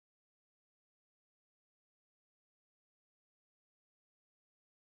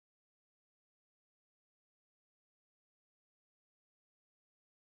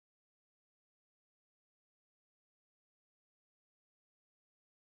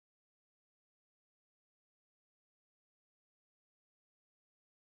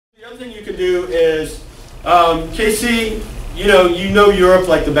The other thing you can do is, Casey, you know Europe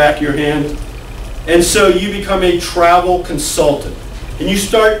like the back of your hand, and so you become a travel consultant. And you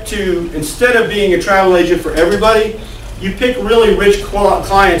start to, instead of being a travel agent for everybody, you pick really rich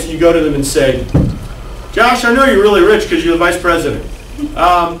clients and you go to them and say, Josh, I know you're really rich because you're the vice president.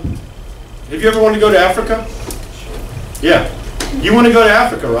 Have you ever wanted to go to Africa? Yeah. You want to go to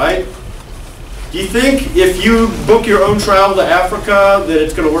Africa, right? Do you think if you book your own travel to Africa that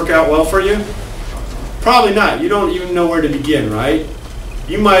it's going to work out well for you? Probably not. You don't even know where to begin, right?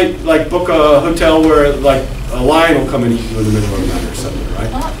 You might like book a hotel where like a lion will come and eat you in the middle of the night or something,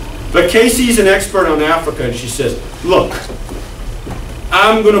 right? But Casey's an expert on Africa, and she says, look,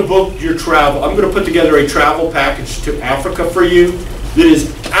 I'm going to book your travel. I'm going to put together a travel package to Africa for you that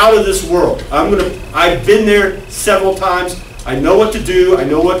is out of this world. I've been there several times. I know what to do. I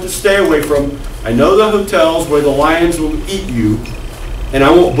know what to stay away from. I know the hotels where the lions will eat you, and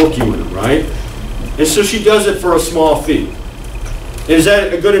I won't book you in them, right? And so she does it for a small fee. Is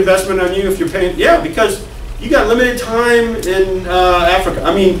that a good investment on you if you're paying? Yeah, because you got limited time in Africa.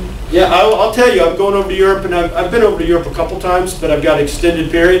 I mean, yeah, I'll tell you, I'm going over to Europe, and I've been over to Europe a couple times, but I've got an extended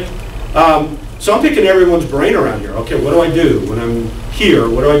period. So I'm picking everyone's brain around here. Okay, what do I do when I'm here?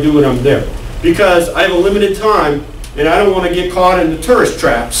 What do I do when I'm there? Because I have a limited time, and I don't want to get caught in the tourist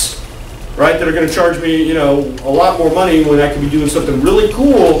traps, right, that are going to charge me, a lot more money when I can be doing something really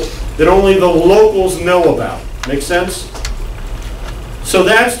cool that only the locals know about. Make sense? So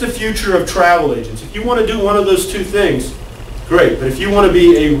that's the future of travel agents. If you want to do one of those two things, great. But if you want to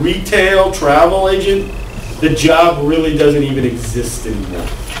be a retail travel agent, the job really doesn't even exist anymore.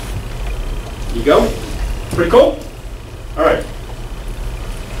 You go? Pretty cool? All right.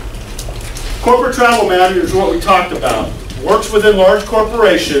 Corporate travel manager is what we talked about. Works within large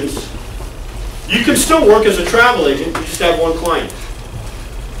corporations. You can still work as a travel agent, you just have one client.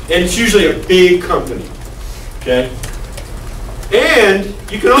 And it's usually a big company. Okay? And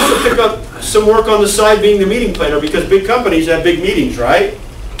you can also pick up some work on the side being the meeting planner because big companies have big meetings, right?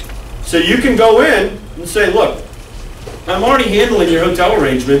 So you can go in and say, look, I'm already handling your hotel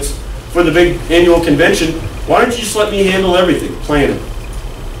arrangements for the big annual convention. Why don't you just let me handle everything, plan it?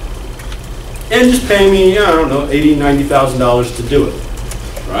 And just pay me, I don't know, $80,000, $90,000 to do it,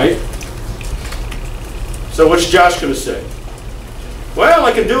 right? So what's Josh going to say? Well,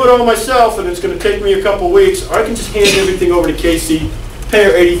 I can do it all myself, and it's going to take me a couple weeks, or I can just hand everything over to Casey, pay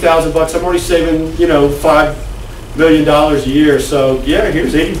her $80,000. I'm already saving, $5 million a year. So yeah,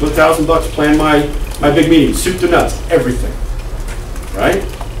 here's $80,000. Plan my big meeting, soup to nuts, everything, right?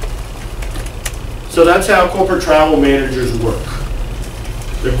 So that's how corporate travel managers work.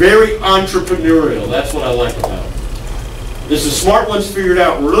 They're very entrepreneurial. That's what I like about it. This is smart ones figured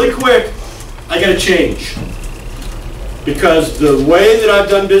out really quick. I got to change. Because the way that I've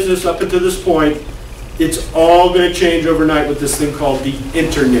done business up until this point, it's all going to change overnight with this thing called the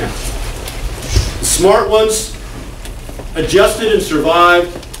internet. The smart ones adjusted and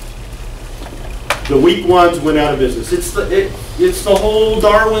survived. The weak ones went out of business. It's the whole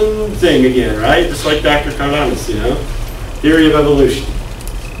Darwin thing again, right? Just like Dr. Carnanis, theory of evolution.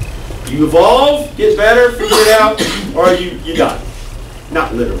 You evolve, get better, figure it out, or you die.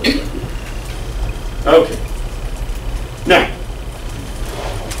 Not literally. Okay. Now,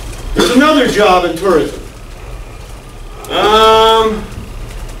 there's another job in tourism.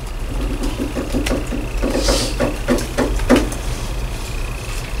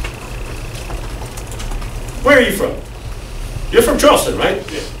 Where are you from? You're from Charleston, right?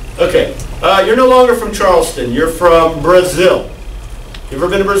 Yeah. Okay. You're no longer from Charleston. You're from Brazil. You ever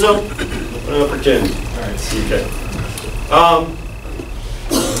been to Brazil? Pretend. All right. Okay.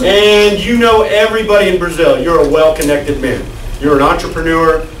 And you know everybody in Brazil. You're a well-connected man. You're an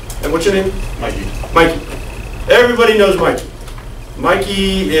entrepreneur. And what's your name? Mikey. Mikey. Everybody knows Mikey.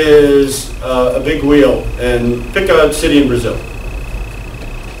 Mikey is a big wheel. And pick a city in Brazil.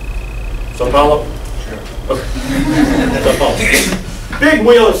 Sao Paulo? Sure. Okay. Sao Paulo. Big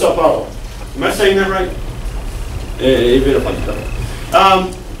wheel in Sao Paulo. Am I saying that right? Even if I'm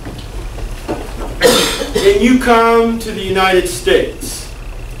done. And you come to the United States.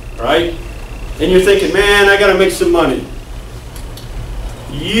 Right? And you're thinking, man, I got to make some money.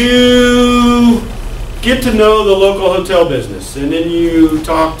 You get to know the local hotel business, and then you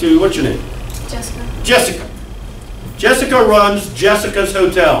talk to, what's your name? Jessica. Jessica. Jessica runs Jessica's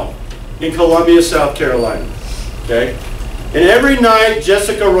Hotel in Columbia, South Carolina. Okay? And every night,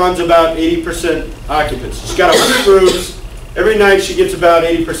 Jessica runs about 80% occupancy. She's got 100 rooms. Every night, she gets about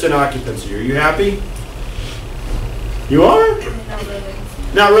 80% occupancy. Are you happy? You are? Not really.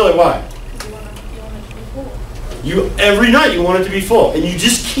 Not really. Why? Because you want it to be cool. Every night you want it to be full, and you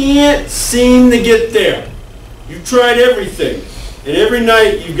just can't seem to get there. You've tried everything, and every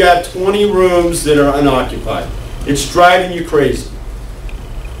night you've got 20 rooms that are unoccupied. It's driving you crazy,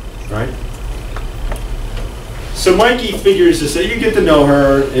 right? So Mikey figures this out. You get to know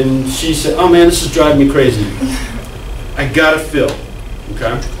her, and she said, "Oh man, this is driving me crazy. I gotta fill."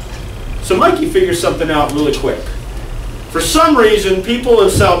 Okay. So Mikey figures something out really quick. For some reason, people in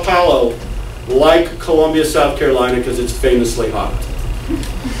Sao Paulo like Columbia, South Carolina, because it's famously hot.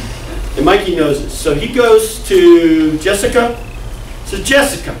 And Mikey knows this. So he goes to Jessica. Says,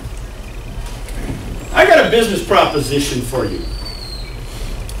 "Jessica, I got a business proposition for you.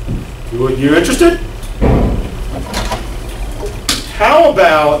 You interested? How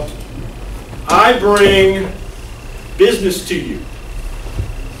about I bring business to you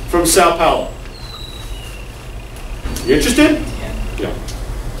from Sao Paulo? You interested?" Yeah.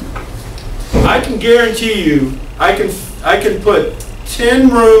 I can guarantee you, I can put 10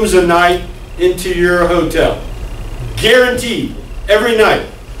 rooms a night into your hotel. Guaranteed, every night.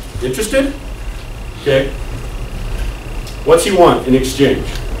 Interested? Okay. What's he want in exchange?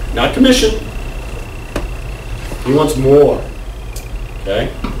 Not commission. He wants more.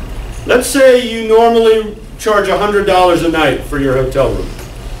 Okay. Let's say you normally charge $100 a night for your hotel room.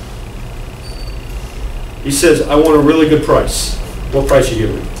 He says, "I want a really good price." What price you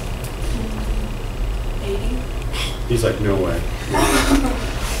give me? 80. He's like, "No way."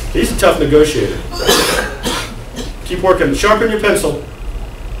 He's a tough negotiator. Keep working. Sharpen your pencil.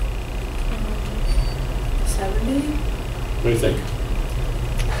 70. What do you think?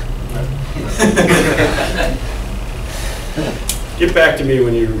 Get back to me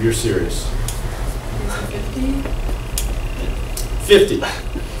when you're serious. 50. 50.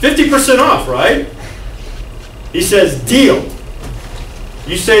 50% off, right? He says, "Deal."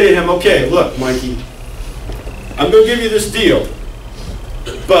 You say to him, "Okay, look, Mikey, I'm going to give you this deal,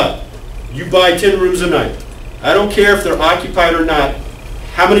 but you buy 10 rooms a night. I don't care if they're occupied or not.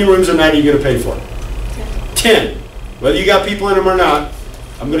 How many rooms a night are you going to pay for?" 10. Whether you got people in them or not,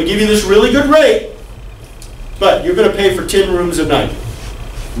 I'm going to give you this really good rate, but you're going to pay for 10 rooms a night.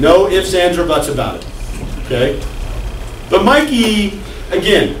 No ifs, ands, or buts about it. Okay? But Mikey,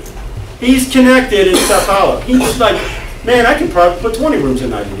 again, he's connected in Sao Paulo. He's like, "Man, I can probably put 20 rooms a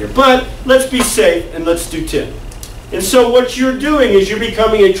night in here, but let's be safe and let's do 10. And so what you're doing is you're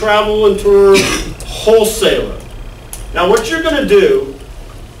becoming a travel and tour wholesaler. Now what you're going to do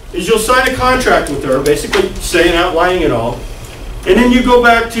is you'll sign a contract with her, basically saying, outlining it all, and then you go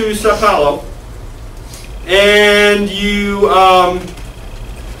back to Sao Paulo, and you, I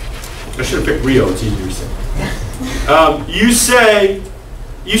should have picked Rio, it's easier to say.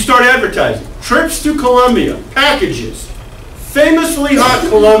 You start advertising. Trips to Colombia, packages, famously hot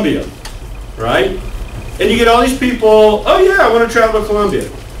Colombia, right? And you get all these people, "Oh yeah, I want to travel to Colombia."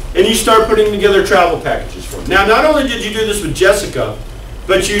 And you start putting together travel packages for them. Now, not only did you do this with Jessica,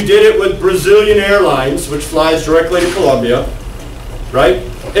 but you did it with Brazilian Airlines, which flies directly to Colombia, right?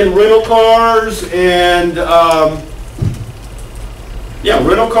 And rental cars and,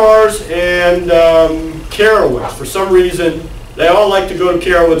 Carowinds. For some reason, they all like to go to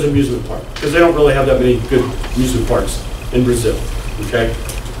Carowinds amusement park because they don't really have that many good amusement parks in Brazil, okay?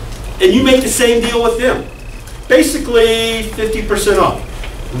 And you make the same deal with them. Basically, 50% off.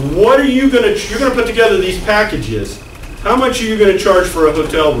 What are you going to, you're going to put together these packages. How much are you going to charge for a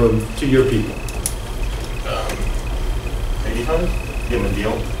hotel room to your people? 85? Give them a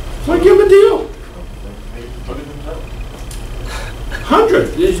deal. Why give them a deal?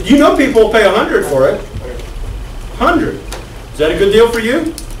 100. You know people will pay 100 for it. 100. Is that a good deal for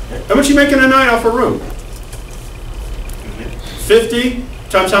you? How much are you making a night off a room? 50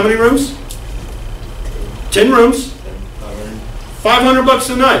 times how many rooms? 10 rooms. 500 bucks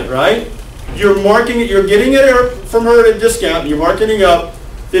a night, right? You're marking it, you're getting it from her at a discount, and you're marketing up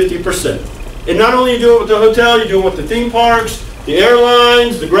 50%. And not only you do it with the hotel, you're doing it with the theme parks, the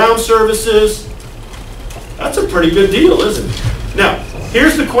airlines, the ground services. That's a pretty good deal, isn't it? Now,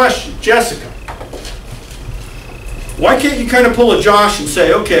 here's the question, Jessica. Why can't you kind of pull a Josh and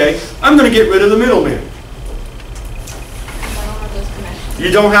say, "Okay, I'm going to get rid of the middleman"? I don't have those connections.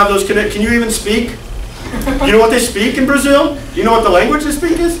 You don't have those connections. Can you even speak? You know what they speak in Brazil? Do you know what the language they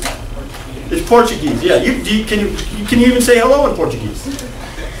speak is? It's Portuguese. Yeah. Can you even say hello in Portuguese?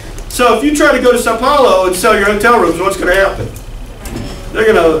 So if you try to go to Sao Paulo and sell your hotel rooms, what's going to happen? They're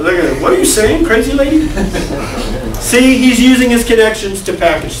gonna. What are you saying, crazy lady? See, he's using his connections to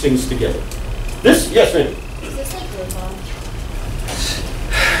package things together. Yes, ma'am. Is this like Groupon?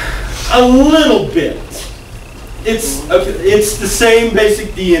 A little bit. It's the same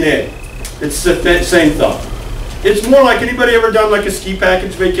basic DNA. It's the same thought. It's more like, anybody ever done like a ski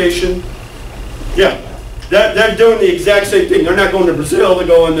package vacation? Yeah. They're doing the exact same thing. They're not going to Brazil, they're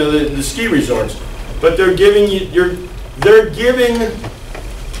going to the ski resorts. But they're giving they're giving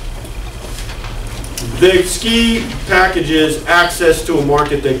the ski packages access to a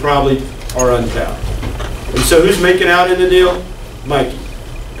market they probably are untapped. And so who's making out in the deal? Mikey.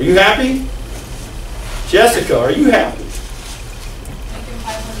 Are you happy? Jessica, are you happy? Making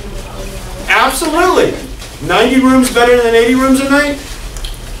 $500 Absolutely. 90 rooms better than 80 rooms a night?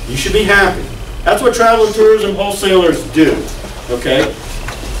 You should be happy. That's what travel and tourism wholesalers do, okay?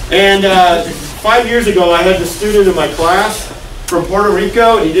 And 5 years ago, I had this student in my class from Puerto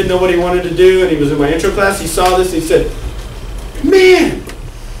Rico, and he didn't know what he wanted to do, and he was in my intro class. He saw this, and he said, man,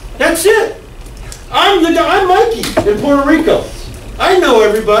 that's it. I'm Mikey in Puerto Rico. I know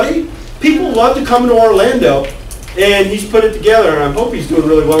everybody. People love to come to Orlando, and he's put it together, and I hope he's doing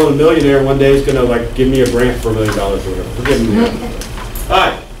really well in A Millionaire. One day he's going to like give me a grant for $1 million or whatever. Forgive me. All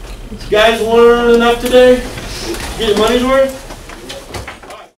right. You guys learn enough today? Get your money's worth?